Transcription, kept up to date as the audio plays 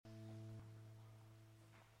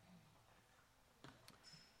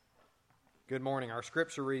Good morning. Our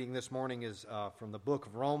scripture reading this morning is from the book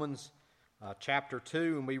of Romans, chapter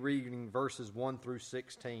 2, and we're reading verses 1 through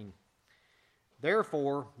 16.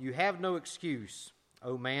 Therefore, you have no excuse,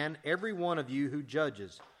 O man, every one of you who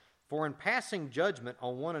judges, for in passing judgment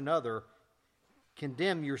on one another,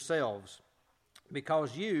 condemn yourselves,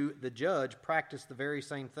 because you, the judge, practice the very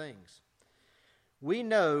same things. We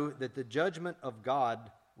know that the judgment of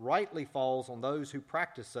God rightly falls on those who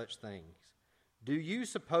practice such things. Do you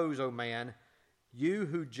suppose, O man, you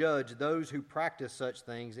who judge those who practice such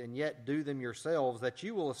things and yet do them yourselves, that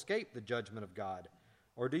you will escape the judgment of God?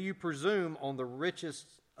 Or do you presume on the riches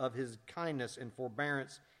of his kindness and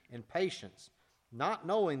forbearance and patience, not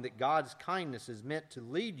knowing that God's kindness is meant to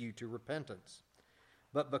lead you to repentance?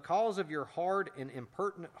 But because of your hard and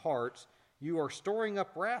impertinent hearts, you are storing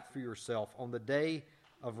up wrath for yourself on the day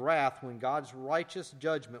of wrath when God's righteous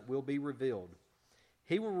judgment will be revealed.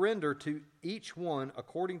 He will render to each one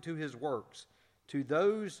according to his works. To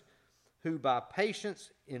those who by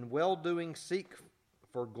patience in well-doing seek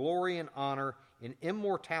for glory and honor and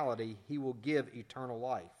immortality, he will give eternal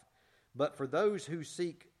life. But for those who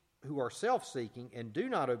are self-seeking and do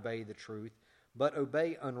not obey the truth, but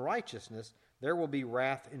obey unrighteousness, there will be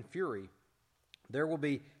wrath and fury. There will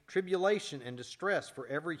be tribulation and distress for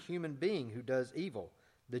every human being who does evil,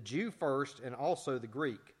 the Jew first and also the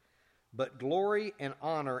Greek. But glory and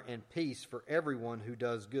honor and peace for everyone who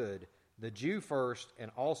does good, the Jew first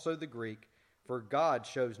and also the Greek, for God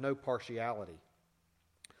shows no partiality.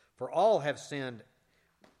 For all have sinned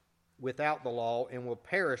without the law and will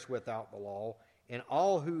perish without the law, and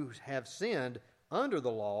all who have sinned under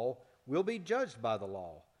the law will be judged by the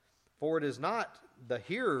law. For it is not the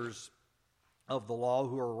hearers of the law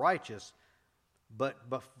who are righteous, but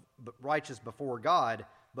righteous before God,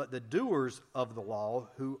 but the doers of the law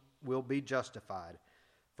who will be justified.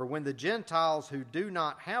 For when the Gentiles who do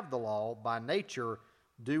not have the law by nature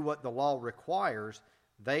do what the law requires,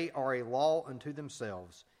 they are a law unto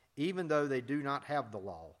themselves, even though they do not have the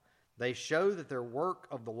law. They show that their work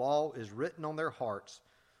of the law is written on their hearts,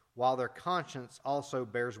 while their conscience also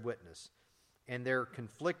bears witness, and their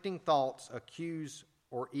conflicting thoughts accuse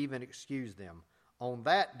or even excuse them. On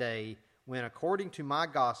that day, when according to my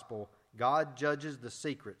gospel, God judges the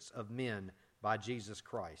secrets of men by Jesus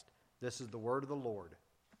Christ. This is the word of the Lord.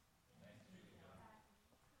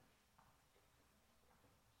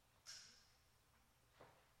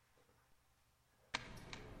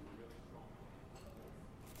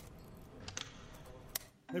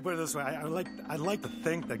 Let me put it this way. I'd like to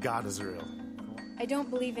think that God is real. I don't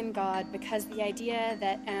believe in God because the idea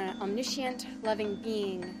that an omniscient, loving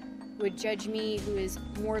being would judge me, who is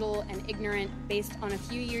mortal and ignorant, based on a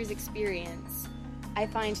few years' experience, I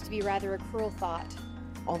find to be rather a cruel thought.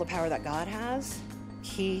 All the power that God has,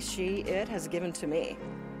 he, she, it has given to me.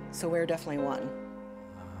 So we're definitely one.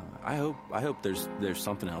 I hope there's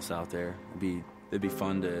something else out there. It'd be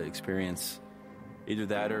fun to experience either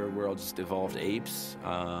that or we're all just evolved apes.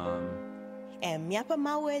 I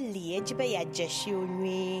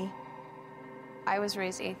was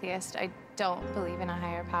raised atheist. I don't believe in a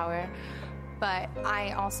higher power, but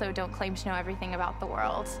I also don't claim to know everything about the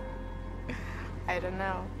world. don't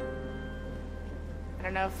know. I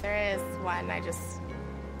don't know if there is one. I just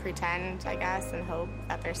pretend, I guess, and hope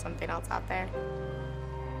that there's something else out there.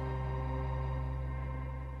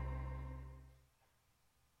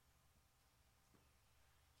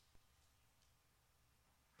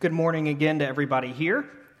 Good morning again to everybody here,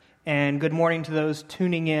 and good morning to those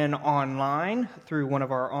tuning in online through one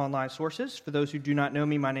of our online sources. For those who do not know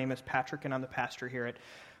me, my name is Patrick, and I'm the pastor here at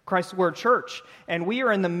Christ the Word Church. And we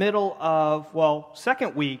are in the middle of,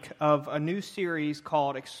 second week of a new series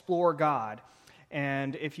called Explore God.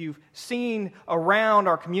 And if you've seen around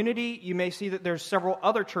our community, you may see that there's several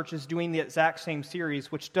other churches doing the exact same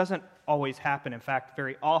series, which doesn't always happen. In fact,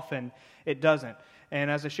 very often it doesn't. And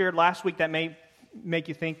as I shared last week, that may make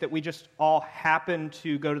you think that we just all happen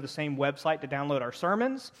to go to the same website to download our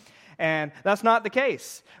sermons. And that's not the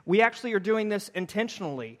case. We actually are doing this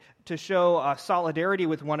intentionally to show solidarity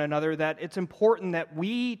with one another, that it's important that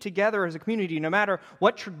we together as a community, no matter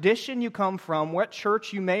what tradition you come from, what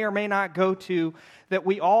church you may or may not go to, that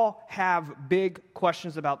we all have big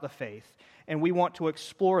questions about the faith, and we want to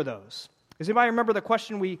explore those. Does anybody remember the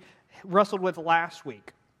question we wrestled with last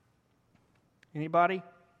week? Anybody?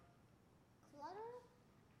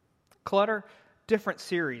 Clutter? Different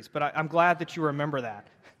series, but I'm glad that you remember that.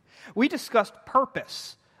 We discussed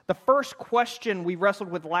purpose. The first question we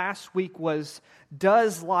wrestled with last week was,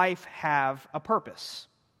 does life have a purpose?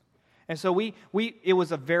 And so it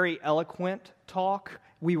was a very eloquent talk,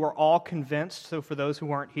 we were all convinced. So for those who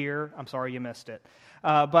weren't here, I'm sorry you missed it.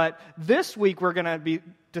 But this week we're going to be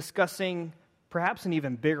discussing perhaps an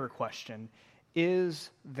even bigger question. Is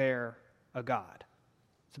there a God?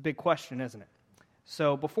 It's a big question, isn't it?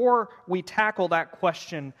 So before we tackle that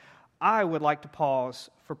question, I would like to pause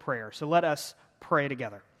for prayer. So let us pray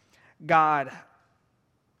together. God,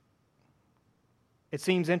 it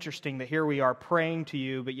seems interesting that here we are praying to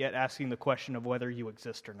you, but yet asking the question of whether you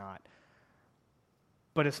exist or not.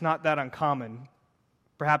 But it's not that uncommon.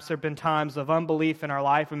 Perhaps there have been times of unbelief in our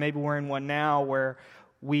life, and maybe we're in one now where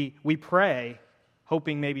we pray,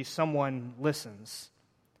 hoping maybe someone listens.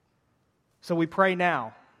 So we pray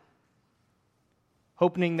now,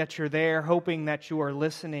 hoping that you're there, hoping that you are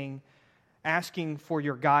listening, asking for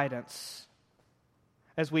your guidance.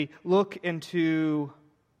 As we look into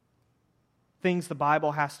things the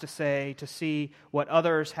Bible has to say, to see what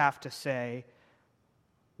others have to say,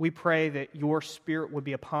 we pray that your Spirit would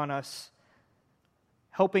be upon us,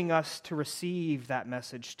 helping us to receive that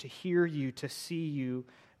message, to hear you, to see you,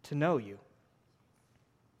 to know you.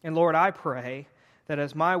 And Lord, I pray that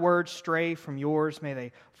as my words stray from yours, may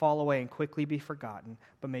they fall away and quickly be forgotten,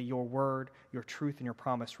 but may your word, your truth, and your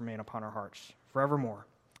promise remain upon our hearts forevermore.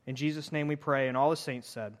 In Jesus' name we pray, and all the saints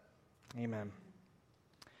said, amen.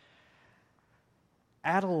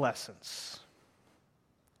 Adolescence.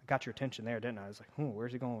 I got your attention there, didn't I? I was like,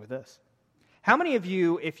 where's he going with this? How many of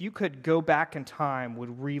you, if you could go back in time,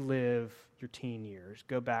 would relive your teen years,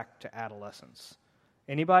 go back to adolescence?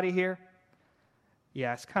 Anybody here?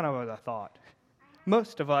 Yeah, it's kind of what I thought.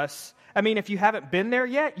 Most of us, I mean, if you haven't been there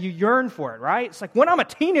yet, you yearn for it, right? It's like when I'm a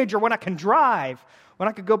teenager, when I can drive, when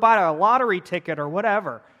I could go buy a lottery ticket or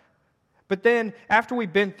whatever. But then after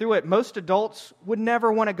we've been through it, most adults would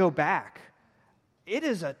never want to go back. It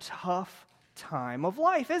is a tough time of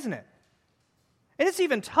life, isn't it? And it's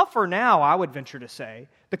even tougher now, I would venture to say.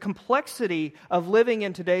 The complexity of living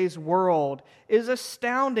in today's world is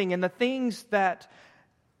astounding, and the things that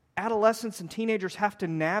adolescents and teenagers have to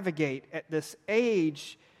navigate at this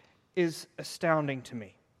age is astounding to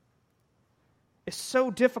me. It's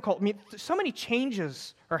so difficult. I mean, so many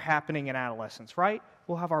changes are happening in adolescence, right?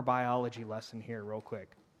 We'll have our biology lesson here real quick.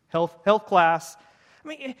 Health class. I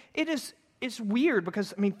mean, it's weird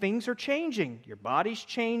because, I mean, things are changing. Your body's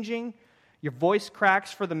changing. Your voice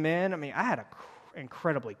cracks for the men. I mean, I had an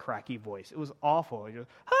incredibly cracky voice. It was awful.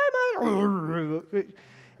 Hi, Mom.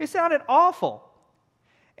 It sounded awful.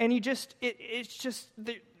 And it's just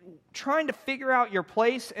trying to figure out your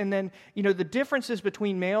place, and then, the differences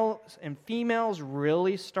between males and females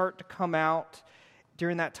really start to come out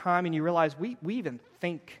during that time, and you realize we even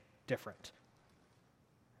think different.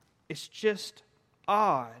 It's just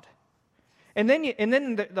odd. And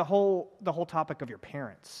then the whole topic of your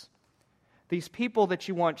parents. These people that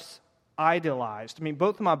you once idolized. I mean,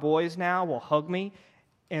 both of my boys now will hug me,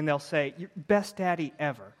 and they'll say, "You're best daddy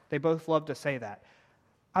ever." They both love to say that.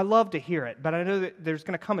 I love to hear it, but I know that there's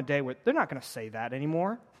going to come a day where they're not going to say that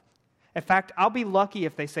anymore. In fact, I'll be lucky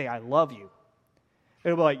if they say, "I love you."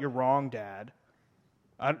 It'll be like, "You're wrong, Dad."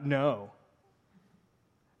 No.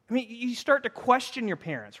 I mean, you start to question your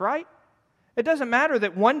parents, right? It doesn't matter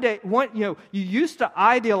that one day, you used to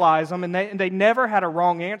idealize them, and they never had a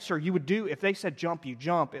wrong answer. You would do, if they said jump, you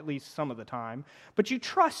jump, at least some of the time. But you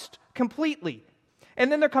trust completely.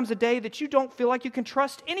 And then there comes a day that you don't feel like you can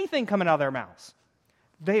trust anything coming out of their mouths.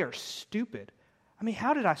 They are stupid. I mean,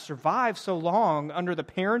 how did I survive so long under the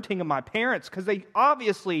parenting of my parents? Because they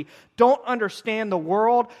obviously don't understand the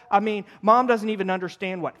world. I mean, Mom doesn't even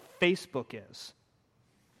understand what Facebook is.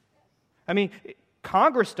 I mean,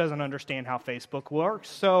 Congress doesn't understand how Facebook works,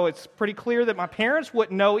 so it's pretty clear that my parents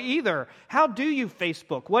wouldn't know either. How do you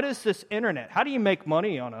Facebook? What is this internet? How do you make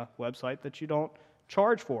money on a website that you don't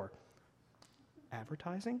charge for?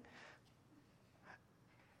 Advertising?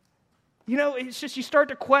 It's just you start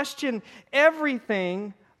to question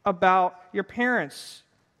everything about your parents.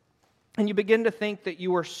 And you begin to think that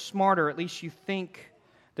you are smarter. At least you think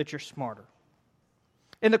that you're smarter.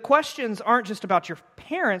 And the questions aren't just about your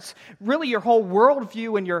parents. Really, your whole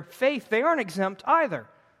worldview and your faith, they aren't exempt either.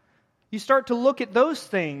 You start to look at those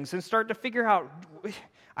things and start to figure out,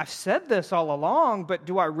 I've said this all along, but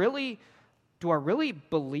do I really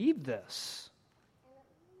believe this?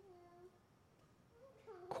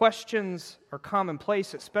 Questions are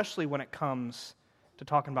commonplace, especially when it comes to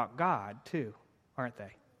talking about God, too, aren't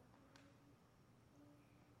they?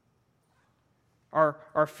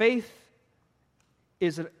 Our faith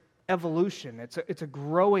is an evolution. It's a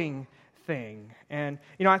growing thing. And,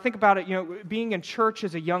 I think about it, being in church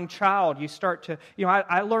as a young child, you start to,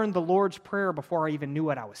 I learned the Lord's Prayer before I even knew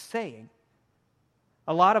what I was saying.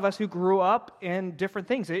 A lot of us who grew up in different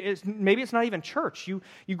things. Maybe it's not even church. You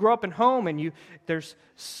grow up in home and there's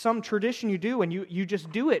some tradition you do and you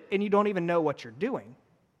just do it and you don't even know what you're doing.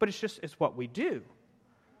 But it's what we do.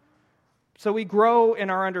 So we grow in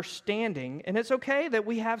our understanding, and it's okay that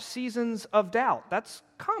we have seasons of doubt. That's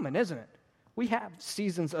common, isn't it? We have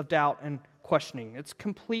seasons of doubt and questioning. It's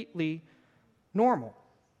completely normal.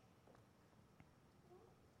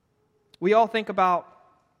 We all think about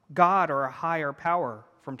God or a higher power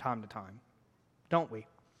from time to time, don't we?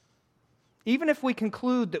 Even if we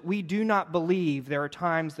conclude that we do not believe, there are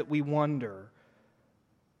times that we wonder.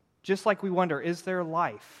 Just like we wonder, is there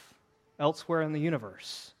life elsewhere in the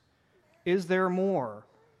universe? Is there more?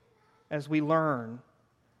 As we learn,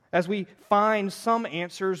 as we find some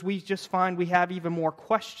answers, we just find we have even more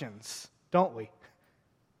questions, don't we?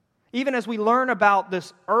 Even as we learn about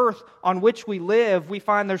this earth on which we live, we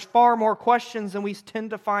find there's far more questions than we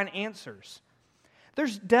tend to find answers.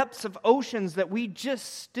 There's depths of oceans that we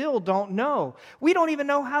just still don't know. We don't even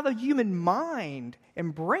know how the human mind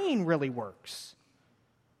and brain really works.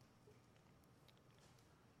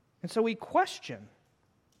 And so we question.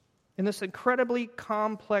 In this incredibly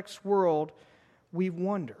complex world, we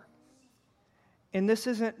wonder. And this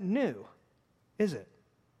isn't new, is it?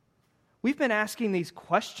 We've been asking these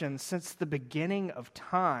questions since the beginning of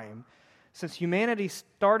time. Since humanity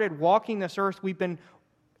started walking this earth, we've been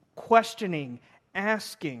questioning,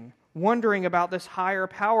 asking, wondering about this higher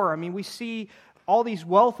power. I mean, we see all these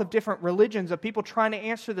wealth of different religions of people trying to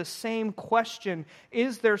answer the same question.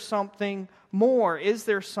 Is there something more? Is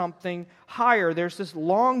there something higher? There's this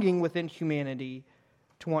longing within humanity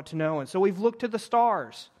to want to know. And so we've looked to the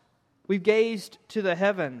stars. We've gazed to the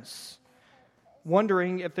heavens,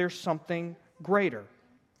 wondering if there's something greater.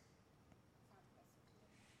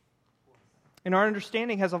 And our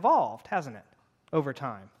understanding has evolved, hasn't it, over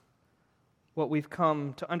time? What we've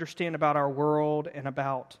come to understand about our world and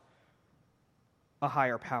about a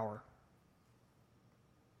higher power.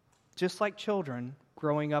 Just like children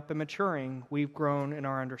growing up and maturing, we've grown in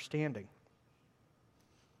our understanding.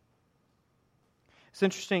 It's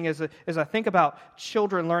interesting, as I think about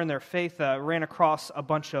children learn their faith, I ran across a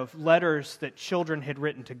bunch of letters that children had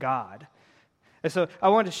written to God. And so I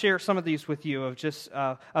wanted to share some of these with you of just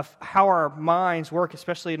of how our minds work,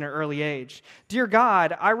 especially in an early age. Dear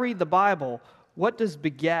God, I read the Bible. What does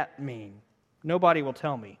beget mean? Nobody will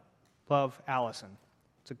tell me. Love, Allison.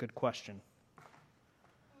 It's a good question.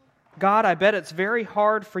 God, I bet it's very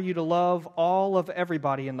hard for you to love all of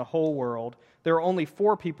everybody in the whole world. There are only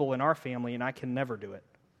 4 people in our family, and I can never do it.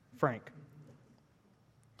 Frank.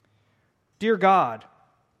 Dear God,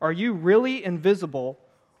 are you really invisible,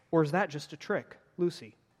 or is that just a trick?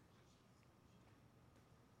 Lucy.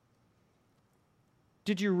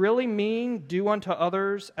 Did you really mean do unto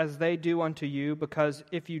others as they do unto you? Because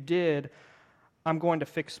if you did, I'm going to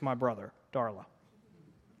fix my brother, Darla.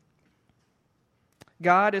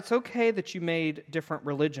 God, it's okay that you made different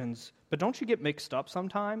religions, but don't you get mixed up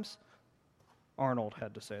sometimes? Arnold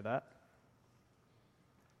had to say that.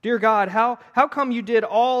 Dear God, how come you did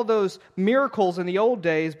all those miracles in the old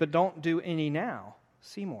days but don't do any now?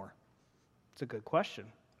 Seymour. It's a good question.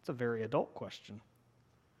 It's a very adult question.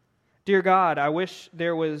 Dear God, I wish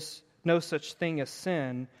there was no such thing as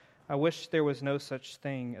sin. I wish there was no such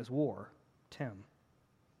thing as war. Tim.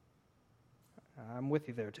 I'm with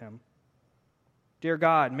you there, Tim. Dear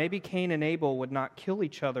God, maybe Cain and Abel would not kill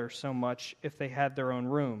each other so much if they had their own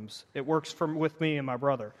rooms. It works with me and my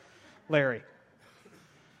brother, Larry.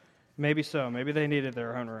 Maybe so. Maybe they needed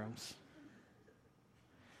their own rooms.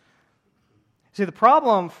 See, the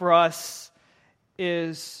problem for us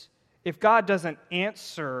is if God doesn't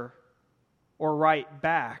answer or write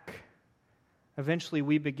back, eventually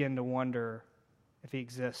we begin to wonder if he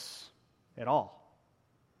exists at all.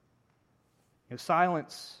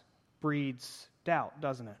 Silence breeds doubt,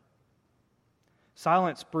 doesn't it?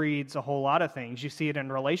 Silence breeds a whole lot of things. You see it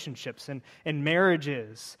in relationships and in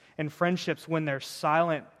marriages and friendships. When they're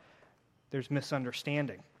silent, there's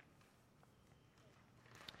misunderstanding.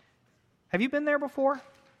 Have you been there before?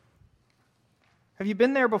 Have you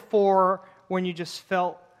been there before when you just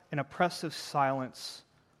felt an oppressive silence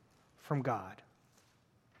from God?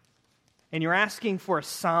 And you're asking for a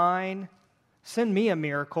sign, send me a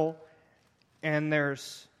miracle, and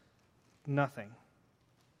there's nothing.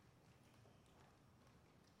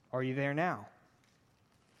 Are you there now?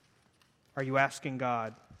 Are you asking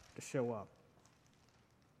God to show up?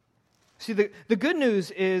 See, the good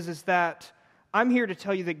news is that I'm here to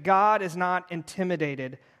tell you that God is not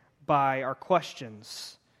intimidated by our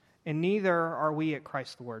questions, and neither are we at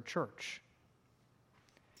Christ the Word Church.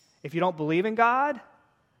 If you don't believe in God,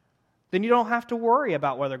 then you don't have to worry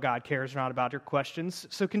about whether God cares or not about your questions.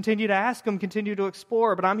 So continue to ask Him, continue to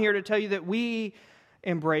explore. But I'm here to tell you that we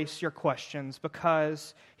embrace your questions,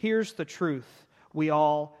 because here's the truth: we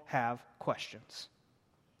all have questions.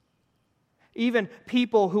 Even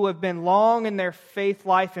people who have been long in their faith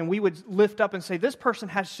life, and we would lift up and say, this person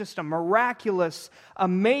has just a miraculous,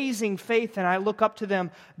 amazing faith, and I look up to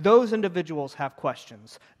them, those individuals have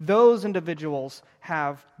questions. Those individuals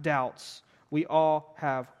have doubts. We all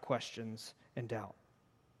have questions and doubt.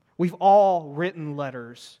 We've all written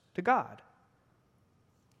letters to God.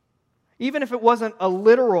 Even if it wasn't a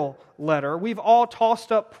literal letter, we've all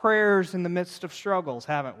tossed up prayers in the midst of struggles,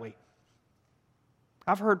 haven't we?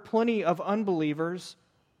 I've heard plenty of unbelievers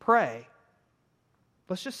pray.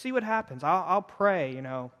 Let's just see what happens. I'll pray,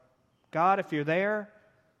 God, if you're there,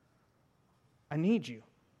 I need you.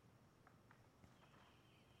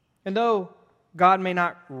 And though God may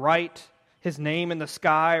not write His name in the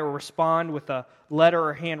sky or respond with a letter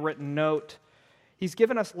or handwritten note, He's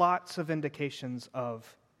given us lots of indications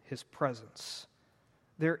of His presence.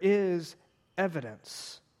 There is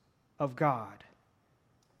evidence of God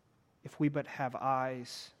if we but have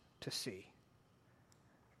eyes to see.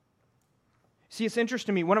 See, it's interesting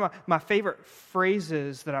to me. One of my favorite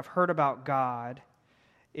phrases that I've heard about God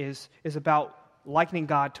is about likening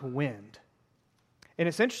God to wind. And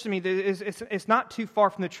it's interesting to me that it's not too far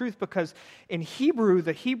from the truth, because in Hebrew,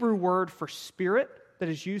 the Hebrew word for spirit that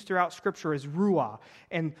is used throughout Scripture is ruah.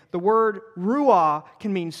 And the word ruah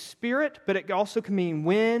can mean spirit, but it also can mean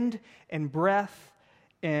wind and breath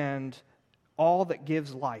and all that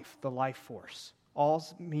gives life, the life force. All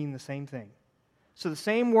mean the same thing. So the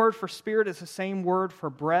same word for spirit is the same word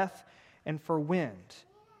for breath and for wind.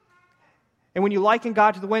 And when you liken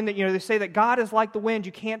God to the wind, they say that God is like the wind.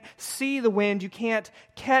 You can't see the wind, you can't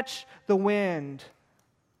catch the wind,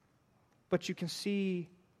 but you can see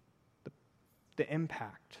the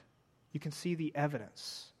impact. You can see the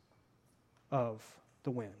evidence of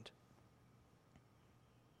the wind.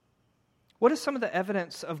 What is some of the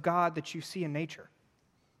evidence of God that you see in nature?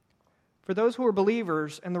 For those who are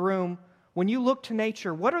believers in the room, when you look to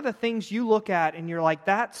nature, what are the things you look at and you're like,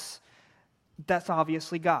 that's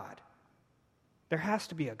obviously God? There has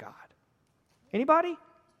to be a God. Anybody?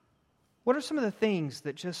 What are some of the things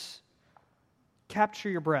that just capture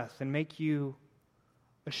your breath and make you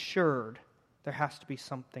assured there has to be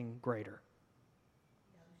something greater?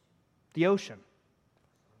 The ocean.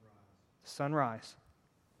 Sunrise.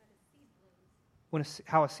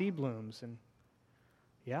 How a seed blooms, and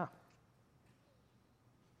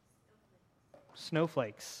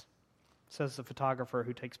snowflakes, says the photographer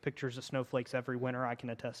who takes pictures of snowflakes every winter. I can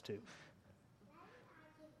attest to.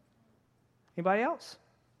 Anybody else?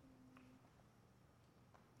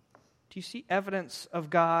 Do you see evidence of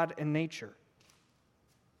God in nature?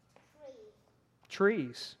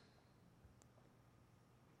 Trees.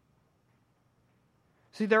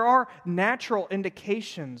 See, there are natural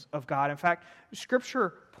indications of God. In fact,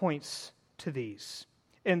 Scripture points to these.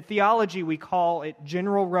 In theology, we call it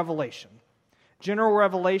general revelation. General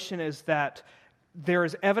revelation is that there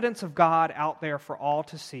is evidence of God out there for all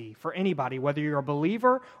to see, for anybody, whether you're a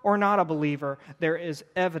believer or not a believer. There is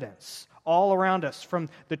evidence all around us, from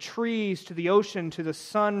the trees to the ocean to the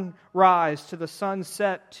sunrise to the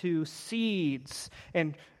sunset to seeds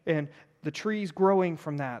and the trees growing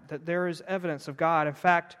from that there is evidence of God. In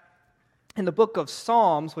fact, in the book of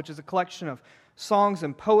Psalms, which is a collection of songs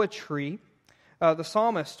and poetry, the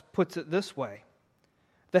psalmist puts it this way: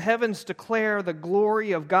 the heavens declare the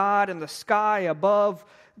glory of God, and the sky above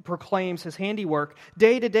proclaims His handiwork.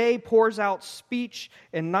 Day to day pours out speech,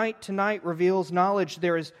 and night to night reveals knowledge.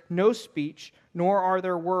 There is no speech, nor are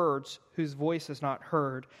there words whose voice is not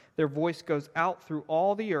heard. Their voice goes out through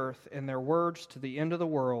all the earth, and their words to the end of the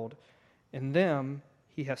world. In them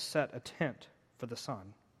He has set a tent for the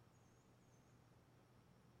sun.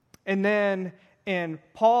 And then in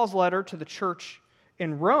Paul's letter to the church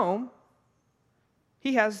in Rome,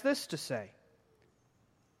 he has this to say: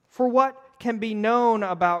 for what can be known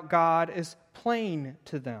about God is plain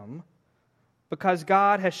to them, because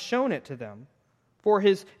God has shown it to them. For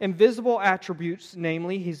His invisible attributes,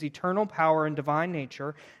 namely His eternal power and divine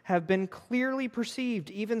nature, have been clearly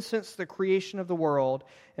perceived even since the creation of the world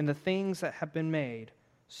and the things that have been made.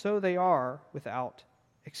 So they are without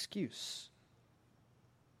excuse.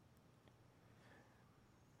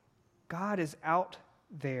 God is out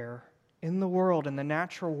there in the world, in the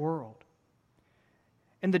natural world.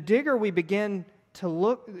 And the deeper we begin to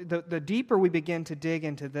look, the deeper we begin to dig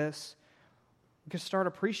into this, we can start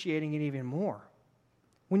appreciating it even more.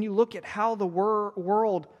 When you look at how the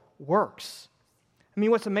world works, I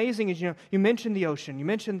mean, what's amazing is, you mentioned the ocean, you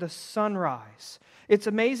mentioned the sunrise. It's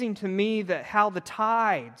amazing to me that how the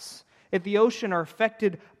tides at the ocean are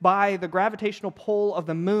affected by the gravitational pull of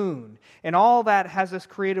the moon. And all that has this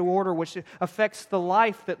creative order which affects the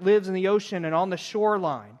life that lives in the ocean and on the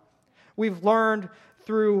shoreline. We've learned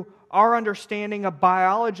through our understanding of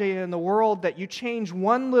biology in the world that you change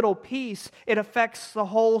one little piece, it affects the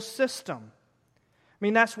whole system. I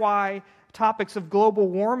mean, that's why topics of global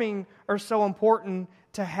warming are so important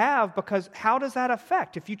to have, because how does that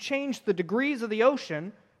affect? If you change the degrees of the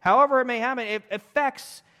ocean, however it may happen, it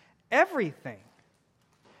affects everything.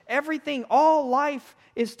 Everything, all life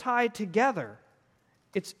is tied together.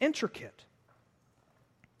 It's intricate.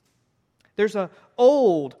 There's an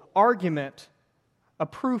old argument, a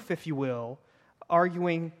proof, if you will,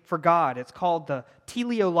 arguing for God. It's called the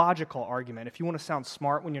teleological argument. If you want to sound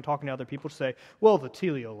smart when you're talking to other people, say, well, the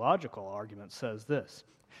teleological argument says this.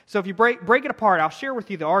 So if you break it apart, I'll share with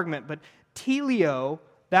you the argument, but teleo,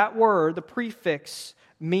 that word, the prefix,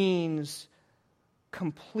 means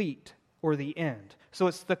complete or the end. So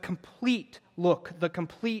it's the complete look, the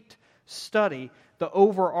complete study, the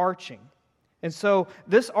overarching. And so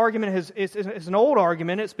this argument is an old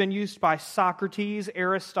argument. It's been used by Socrates,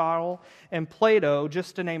 Aristotle, and Plato,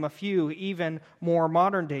 just to name a few. Even more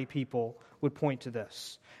modern-day people would point to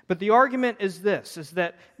this. But the argument is this, is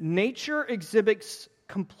that nature exhibits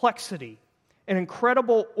complexity, an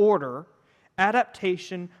incredible order,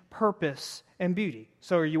 adaptation, purpose, and beauty.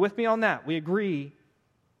 So are you with me on that? We agree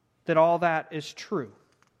that all that is true.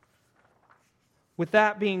 With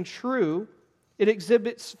that being true, it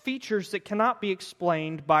exhibits features that cannot be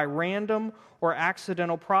explained by random or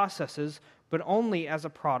accidental processes, but only as a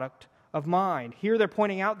product of mind. Here they're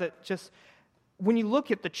pointing out that just when you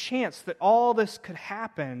look at the chance that all this could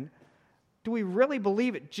happen, do we really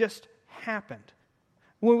believe it just happened?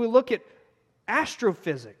 When we look at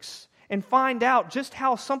astrophysics and find out just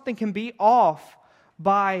how something can be off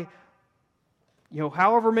by,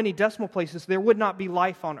 however many decimal places, there would not be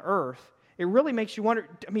life on Earth. It really makes you wonder,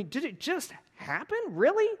 did it just happen?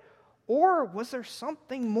 Really? Or was there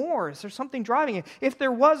something more? Is there something driving it? If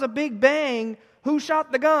there was a big bang, who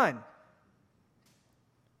shot the gun?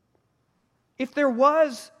 If there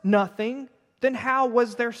was nothing, then how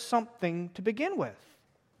was there something to begin with?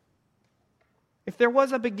 If there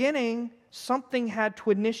was a beginning, something had to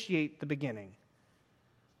initiate the beginning.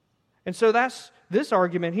 And so that's this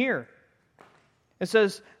argument here. It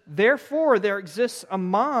says, therefore there exists a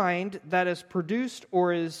mind that is produced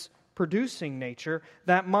or is producing nature.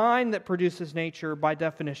 That mind that produces nature, by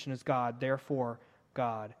definition, is God. Therefore,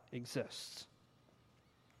 God exists.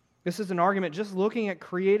 This is an argument just looking at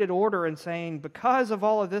created order and saying, because of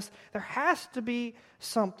all of this, there has to be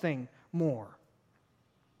something more.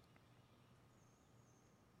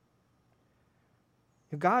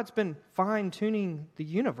 God's been fine-tuning the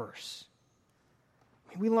universe.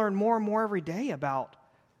 We learn more and more every day about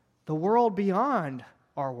the world beyond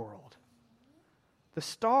our world. The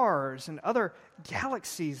stars and other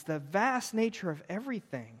galaxies, the vast nature of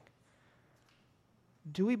everything.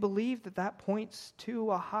 Do we believe that that points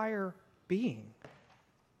to a higher being?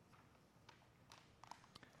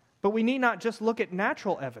 But we need not just look at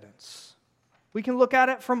natural evidence. We can look at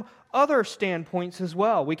it from other standpoints as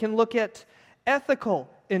well. We can look at ethical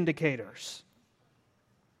indicators.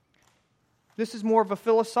 This is more of a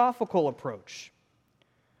philosophical approach.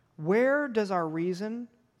 Where does our reason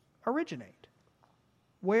originate?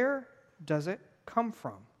 Where does it come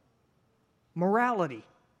from? Morality.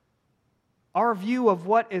 Our view of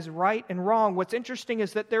what is right and wrong. What's interesting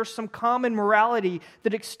is that there's some common morality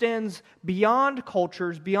that extends beyond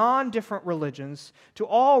cultures, beyond different religions, to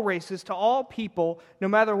all races, to all people, no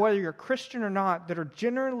matter whether you're Christian or not, that are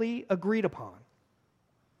generally agreed upon.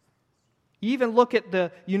 You even look at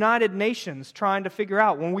the United Nations trying to figure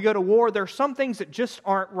out, when we go to war, there are some things that just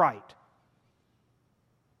aren't right.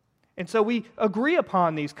 And so we agree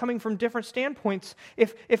upon these, coming from different standpoints.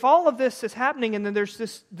 If all of this is happening, and then there's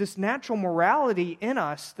this natural morality in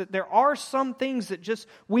us, that there are some things that just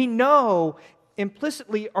we know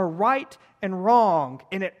implicitly are right and wrong,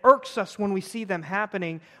 and it irks us when we see them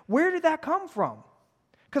happening, where did that come from?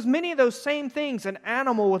 Because many of those same things an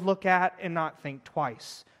animal would look at and not think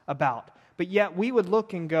twice about. But yet we would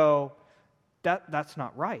look and go, that's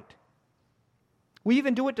not right. We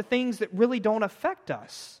even do it to things that really don't affect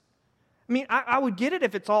us. I mean, I would get it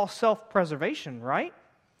if it's all self-preservation, right?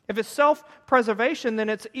 If it's self-preservation, then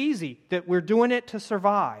it's easy that we're doing it to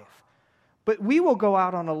survive. But we will go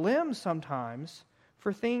out on a limb sometimes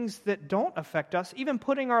for things that don't affect us, even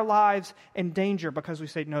putting our lives in danger because we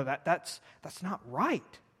say, no, that's not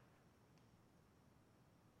right.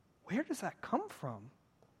 where does that come from?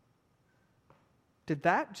 Did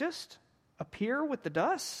that just appear with the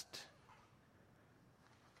dust?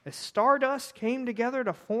 As stardust came together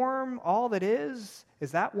to form all that is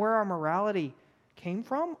that where our morality came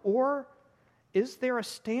from? Or is there a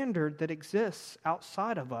standard that exists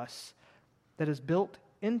outside of us that is built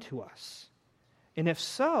into us? And if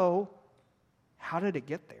so, how did it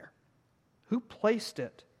get there? Who placed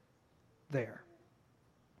it there?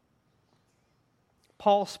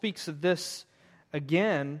 Paul speaks of this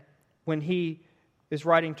again when he is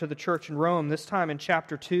writing to the church in Rome, this time in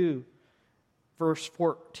chapter 2, verse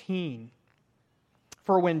 14.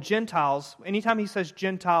 For when Gentiles, anytime he says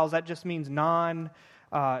Gentiles, that just means non-Jews,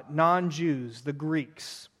 the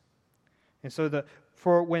Greeks. And so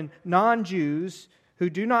for when non-Jews who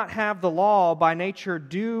do not have the law by nature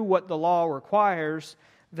do what the law requires,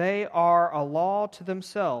 they are a law to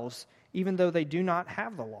themselves, even though they do not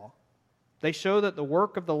have the law. They show that the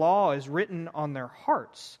work of the law is written on their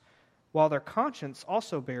hearts, while their conscience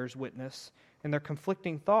also bears witness, and their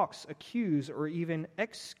conflicting thoughts accuse or even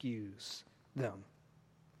excuse them.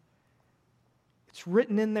 It's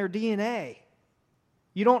written in their DNA.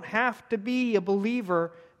 You don't have to be a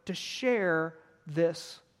believer to share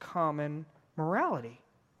this common morality.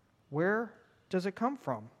 Where does it come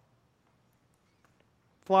from?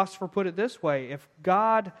 Philosopher put it this way: if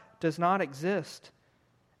God does not exist,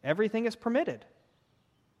 everything is permitted.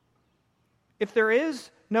 If there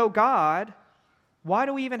is no God, why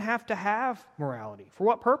do we even have to have morality? For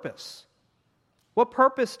what purpose? What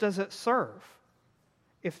purpose does it serve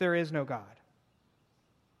if there is no God?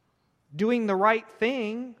 Doing the right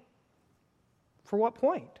thing, for what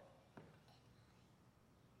point?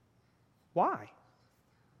 Why?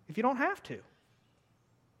 If you don't have to.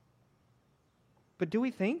 But do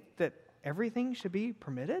we think that everything should be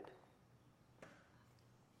permitted?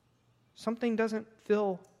 Something doesn't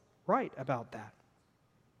feel right about that.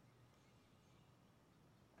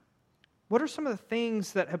 What are some of the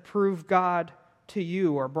things that have proved God to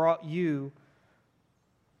you or brought you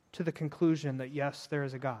to the conclusion that yes, there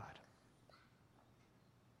is a God?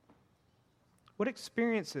 What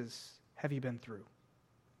experiences have you been through?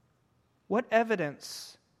 What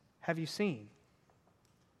evidence have you seen?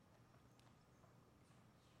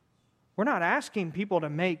 We're not asking people to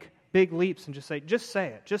make big leaps and just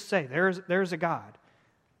say there's a God.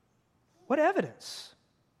 What evidence?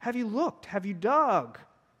 Have you looked? Have you dug?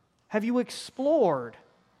 Have you explored?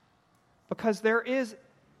 Because there is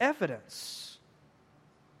evidence.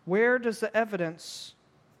 Where does the evidence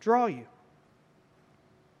draw you?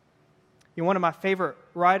 You know, one of my favorite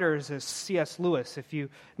writers is C.S. Lewis. If you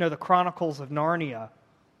know the Chronicles of Narnia,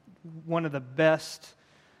 one of the best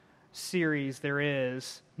series there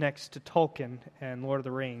is next to Tolkien and Lord of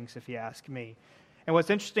the Rings, if you ask me. And what's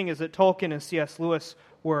interesting is that Tolkien and C.S. Lewis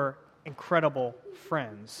were incredible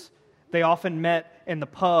friends. They often met in the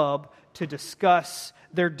pub to discuss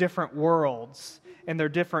their different worlds and their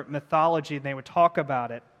different mythology, and they would talk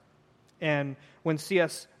about it. And when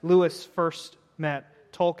C.S. Lewis first met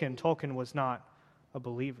Tolkien, Tolkien was not a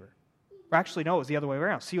believer. Or actually, no, it was the other way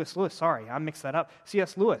around. C.S. Lewis, sorry, I mixed that up.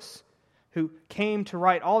 C.S. Lewis, who came to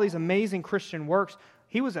write all these amazing Christian works,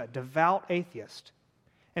 he was a devout atheist.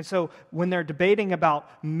 And so when they're debating about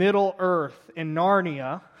Middle Earth in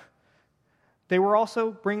Narnia, they were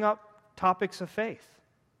also bring up topics of faith.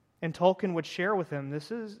 And Tolkien would share with him,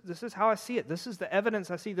 this is how I see it. This is the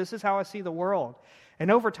evidence I see. This is how I see the world.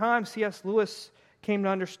 And over time, C.S. Lewis came to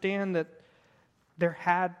understand that there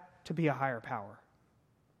had to be a higher power.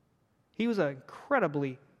 He was an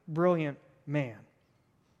incredibly brilliant man.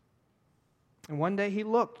 And one day he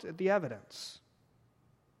looked at the evidence.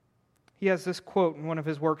 He has this quote in one of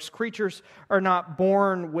his works: "Creatures are not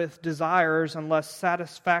born with desires unless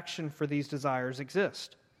satisfaction for these desires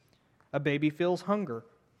exist. A baby feels hunger.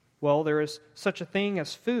 Well, there is such a thing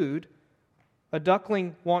as food. A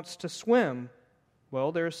duckling wants to swim.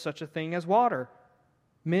 Well, there is such a thing as water.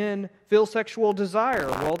 Men feel sexual desire.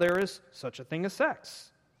 Well, there is such a thing as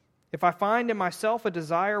sex. If I find in myself a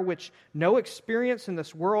desire which no experience in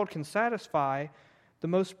this world can satisfy, the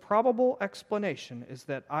most probable explanation is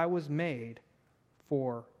that I was made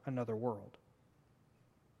for another world."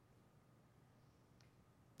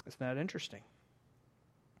 Isn't that interesting?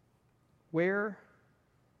 Where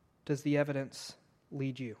does the evidence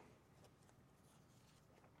lead you?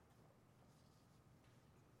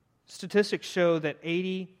 Statistics show that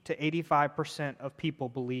 80 to 85% of people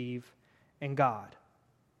believe in God,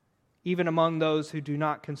 even among those who do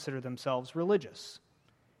not consider themselves religious.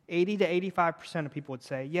 80 to 85% of people would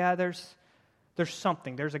say, yeah, there's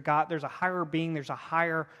something. There's a God, there's a higher being, there's a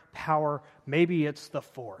higher power. Maybe it's the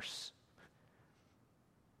Force.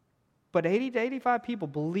 But 80 to 85 people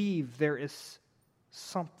believe there is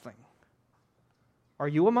something. Are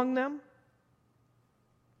you among them?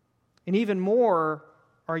 And even more,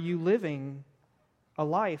 are you living a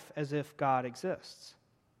life as if God exists?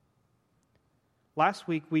 Last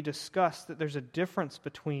week we discussed that there's a difference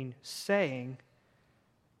between saying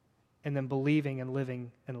and then believing and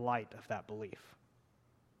living in light of that belief.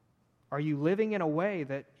 Are you living in a way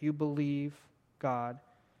that you believe God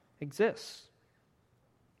exists?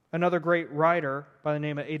 Another great writer by the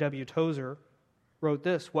name of A.W. Tozer wrote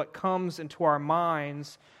this: what comes into our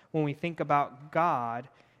minds when we think about God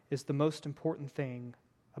is the most important thing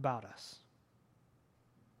about us.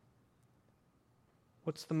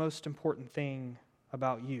 What's the most important thing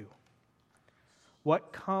about you?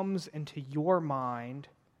 What comes into your mind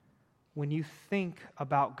when you think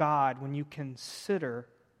about God, when you consider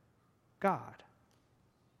God?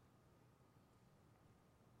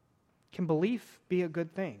 Can belief be a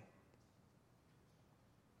good thing?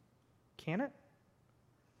 Can it?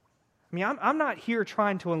 I mean, I'm not here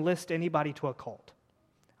trying to enlist anybody to a cult.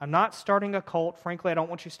 I'm not starting a cult. Frankly, I don't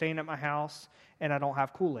want you staying at my house, and I don't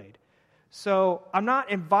have Kool-Aid. So I'm not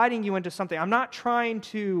inviting you into something. I'm not trying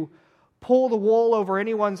to pull the wool over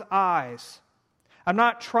anyone's eyes. I'm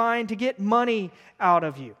not trying to get money out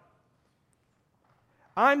of you.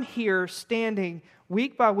 I'm here standing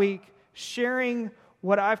week by week, sharing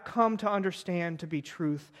what I've come to understand to be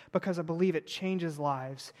truth because I believe it changes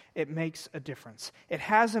lives. It makes a difference. It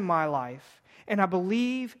has in my life, and I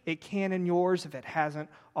believe it can in yours if it hasn't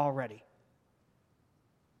already.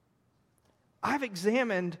 I've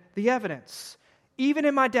examined the evidence, even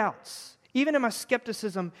in my doubts, even in my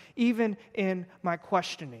skepticism, even in my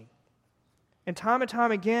questioning. And time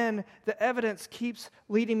again, the evidence keeps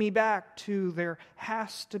leading me back to there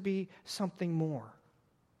has to be something more.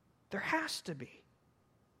 There has to be.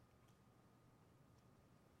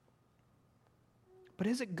 But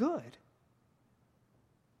is it good?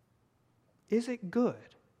 Is it good?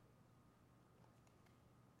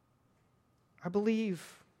 I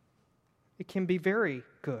believe it can be very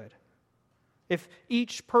good. If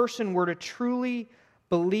each person were to truly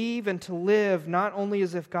believe and to live not only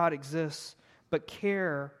as if God exists, but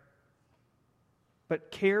cares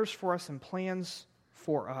for us and plans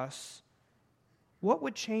for us, what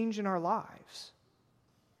would change in our lives?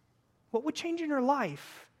 What would change in your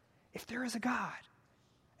life if there is a God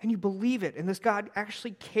and you believe it and this God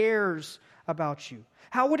actually cares about you?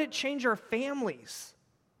 How would it change our families?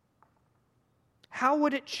 How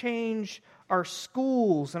would it change our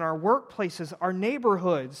schools and our workplaces, our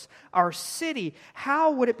neighborhoods, our city?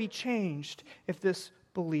 How would it be changed if this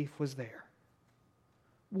belief was there?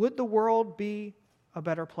 Would the world be a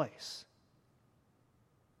better place?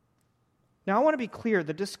 Now, I want to be clear.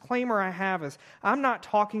 The disclaimer I have is I'm not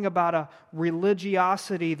talking about a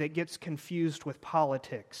religiosity that gets confused with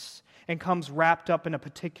politics and comes wrapped up in a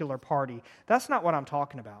particular party. That's not what I'm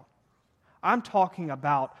talking about. I'm talking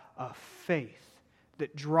about a faith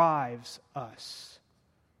that drives us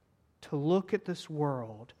to look at this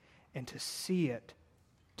world and to see it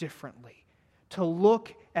differently, to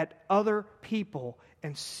look at other people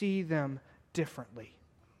and see them differently.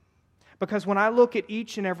 Because when I look at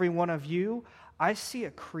each and every one of you, I see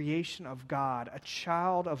a creation of God, a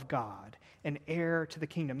child of God, an heir to the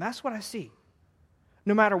kingdom. That's what I see.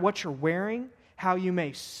 No matter what you're wearing, how you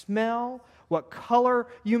may smell, what color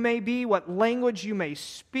you may be, what language you may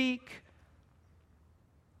speak,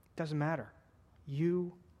 doesn't matter.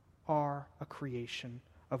 You are a creation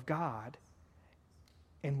of God.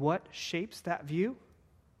 And what shapes that view?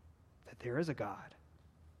 That there is a God,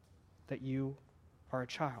 that you are a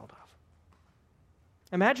child of.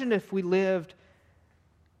 Imagine if we lived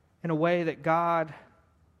in a way that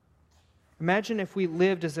imagine if we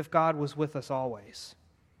lived as if God was with us always.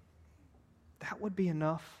 That would be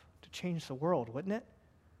enough to change the world, wouldn't it?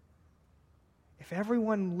 If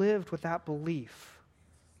everyone lived with that belief,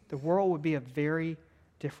 the world would be a very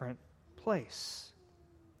different place.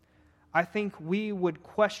 I think we would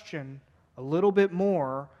question a little bit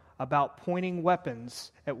more about pointing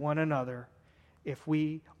weapons at one another if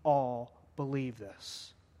we all believe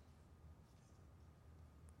this.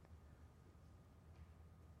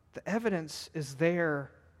 The evidence is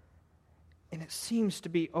there, and it seems to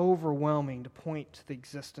be overwhelming to point to the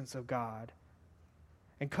existence of God.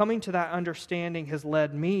 And coming to that understanding has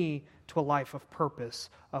led me to a life of purpose,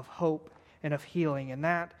 of hope, and of healing. And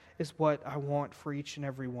that is what I want for each and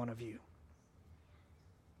every one of you.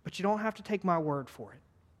 But you don't have to take my word for it.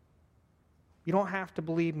 You don't have to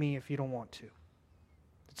believe me if you don't want to.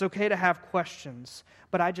 It's okay to have questions,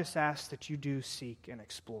 but I just ask that you do seek and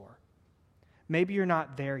explore. Maybe you're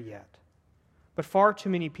not there yet, But far too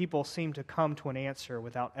many people seem to come to an answer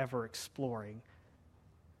without ever exploring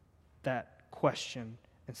that question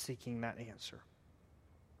and seeking that answer.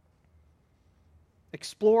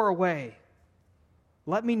 Explore away.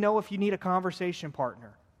 Let me know if you need a conversation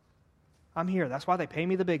partner. I'm here. That's why they pay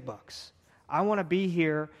me the big bucks. I want to be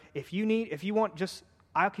here. If you want,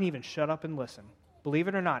 I can even shut up and listen. Believe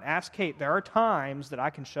it or not, ask Kate. There are times that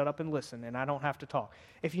I can shut up and listen and I don't have to talk.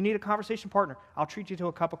 If you need a conversation partner, I'll treat you to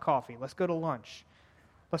a cup of coffee. Let's go to lunch.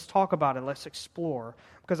 Let's talk about it. Let's explore.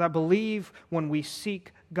 Because I believe when we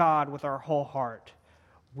seek God with our whole heart,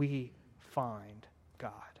 we find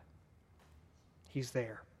God. He's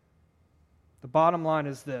there. The bottom line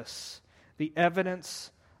is this: the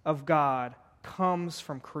evidence of God comes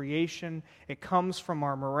from creation, it comes from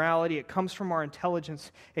our morality, it comes from our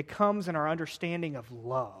intelligence, it comes in our understanding of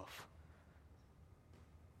love.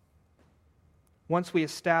 Once we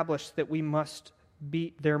establish that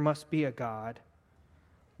there must be a God,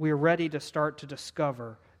 we are ready to start to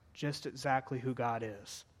discover just exactly who God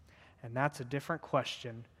is. And that's a different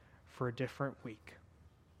question for a different week.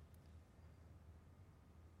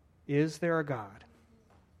 Is there a God?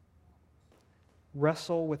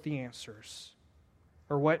 Wrestle with the answers,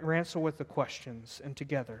 or wrestle with the questions, and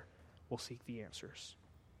together we'll seek the answers.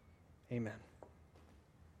 Amen.